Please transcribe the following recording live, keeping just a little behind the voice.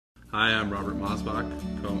Hi, I'm Robert Mosbach,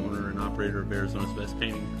 co-owner and operator of Arizona's Best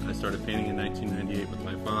Painting. I started painting in 1998 with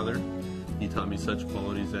my father. He taught me such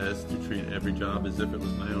qualities as to treat every job as if it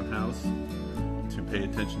was my own house, to pay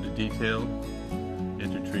attention to detail,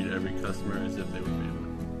 and to treat every customer as if they were family.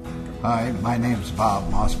 Hi, my name's Bob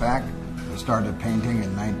Mosbach. I started painting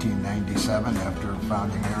in 1997 after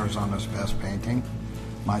founding Arizona's Best Painting.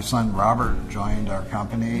 My son Robert joined our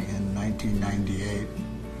company in 1998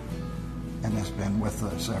 and has been with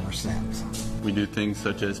us ever since. We do things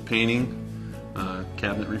such as painting,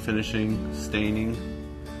 cabinet refinishing, staining.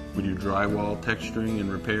 We do drywall texturing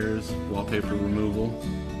and repairs, wallpaper removal,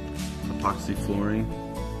 epoxy flooring,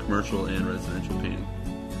 commercial and residential painting.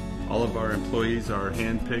 All of our employees are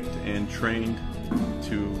handpicked and trained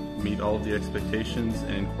to meet all of the expectations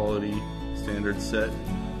and quality standards set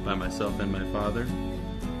by myself and my father.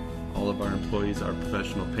 All of our employees are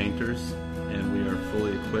professional painters, and we are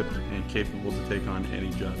fully equipped and capable to take on any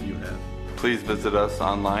job you have. Please visit us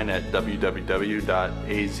online at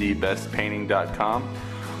www.azbestpainting.com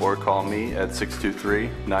or call me at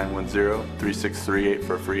 623-910-3638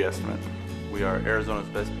 for a free estimate. We are Arizona's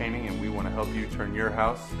Best Painting, and we want to help you turn your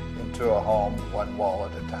house Into a home, one wall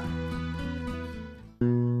at a time.